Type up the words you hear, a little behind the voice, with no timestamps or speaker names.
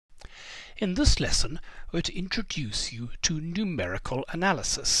In this lesson, we're going to introduce you to numerical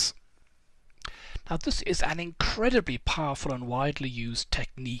analysis. Now, this is an incredibly powerful and widely used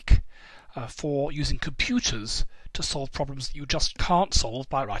technique for using computers to solve problems that you just can't solve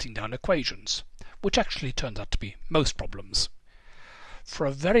by writing down equations, which actually turns out to be most problems. For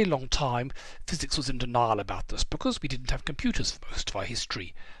a very long time, physics was in denial about this because we didn't have computers for most of our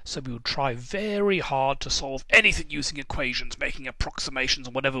history, so we would try very hard to solve anything using equations, making approximations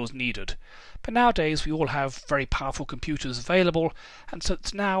and whatever was needed. But nowadays we all have very powerful computers available, and so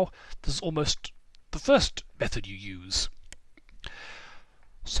it's now this is almost the first method you use.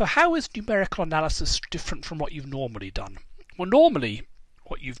 So how is numerical analysis different from what you've normally done? Well, normally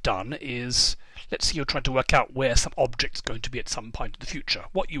what you've done is, let's say you're trying to work out where some object's going to be at some point in the future.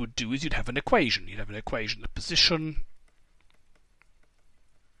 What you would do is you'd have an equation. You'd have an equation of position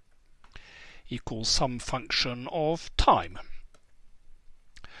equals some function of time.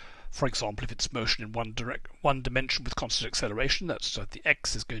 For example, if it's motion in one dimension with constant acceleration, that's so the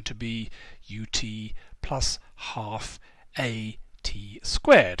x is going to be ut plus half at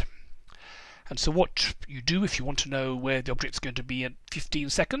squared. And so what you do if you want to know where the object's going to be in 15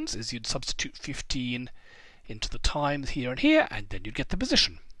 seconds is you'd substitute 15 into the times here and here, and then you'd get the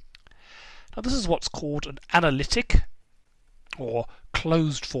position. Now this is what's called an analytic or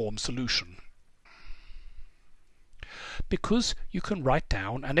closed form solution, because you can write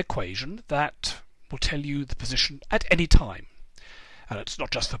down an equation that will tell you the position at any time. And it's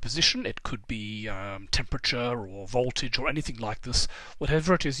not just for position, it could be temperature or voltage or anything like this.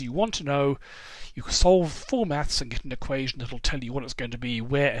 Whatever it is you want to know, you can solve full maths and get an equation that will tell you what it's going to be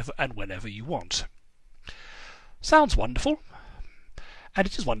wherever and whenever you want. Sounds wonderful, and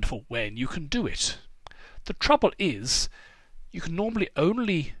it is wonderful when you can do it. The trouble is, you can normally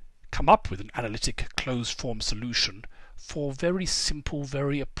only come up with an analytic closed form solution for very simple,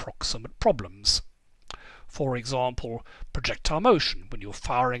 very approximate problems. For example, projectile motion, when you're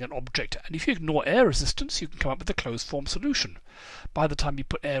firing an object, and if you ignore air resistance, you can come up with a closed form solution. By the time you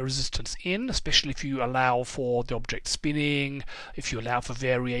put air resistance in, especially if you allow for the object spinning, if you allow for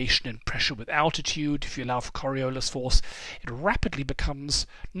variation in pressure with altitude, if you allow for Coriolis force, it rapidly becomes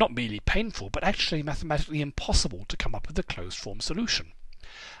not merely painful, but actually mathematically impossible to come up with a closed form solution.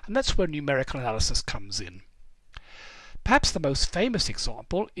 And that's where numerical analysis comes in. Perhaps the most famous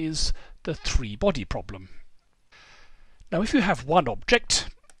example is the ThreeBody problem. Now, if you have one object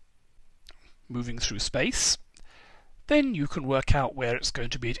moving through space, then you can work out where it's going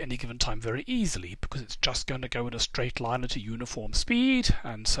to be at any given time very easily, because it's just going to go in a straight line at a uniform speed,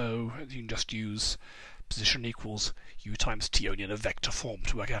 and so you can just use position equals u times t only in a vector form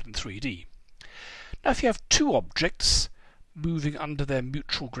to work out in 3D. Now, if you have two objects moving under their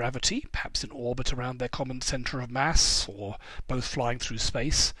mutual gravity, perhaps in orbit around their common centre of mass, or both flying through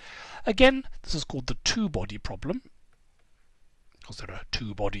space, again, this is called the two-body problem, because there are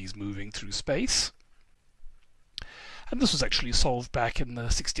two bodies moving through space. And this was actually solved back in the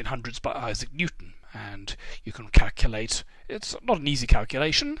 1600s by Isaac Newton, and you can calculate. It's not an easy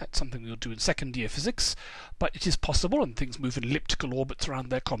calculation, it's something we'll do in second year physics, but it is possible, and things move in elliptical orbits around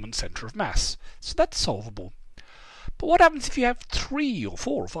their common centre of mass. So that's solvable. But what happens if you have 3 or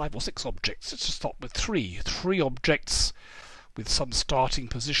 4 or 5 or 6 objects? Let's just start with 3. 3 objects with some starting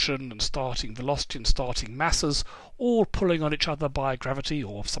position and starting velocity and starting masses, all pulling on each other by gravity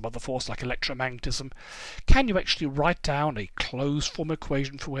or some other force like electromagnetism. Can you actually write down a closed form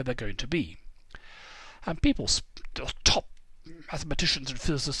equation for where they're going to be? And people, the top mathematicians and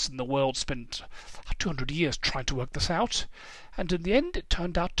physicists in the world, spent 200 years trying to work this out, and in the end it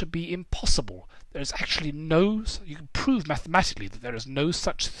turned out to be impossible. There is actually you can prove mathematically that there is no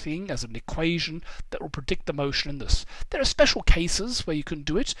such thing as an equation that will predict the motion in this. There are special cases where you can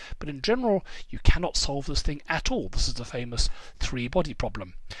do it, but in general you cannot solve this thing at all. This is the famous three-body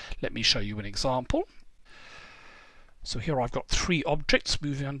problem. Let me show you an example. So here I've got 3 objects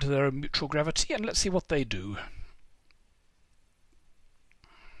moving under their own mutual gravity, and let's see what they do.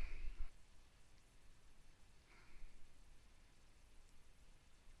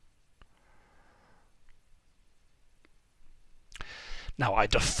 Now, I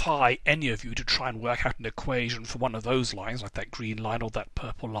defy any of you to try and work out an equation for one of those lines, like that green line or that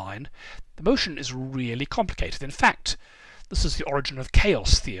purple line. The motion is really complicated. In fact, this is the origin of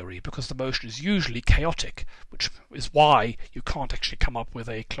chaos theory, because the motion is usually chaotic, which is why you can't actually come up with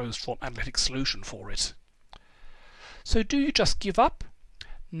a closed-form analytic solution for it. So do you just give up?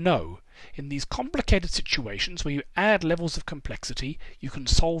 No. In these complicated situations where you add levels of complexity, you can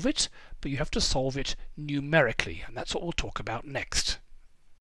solve it, but you have to solve it numerically, and that's what we'll talk about next.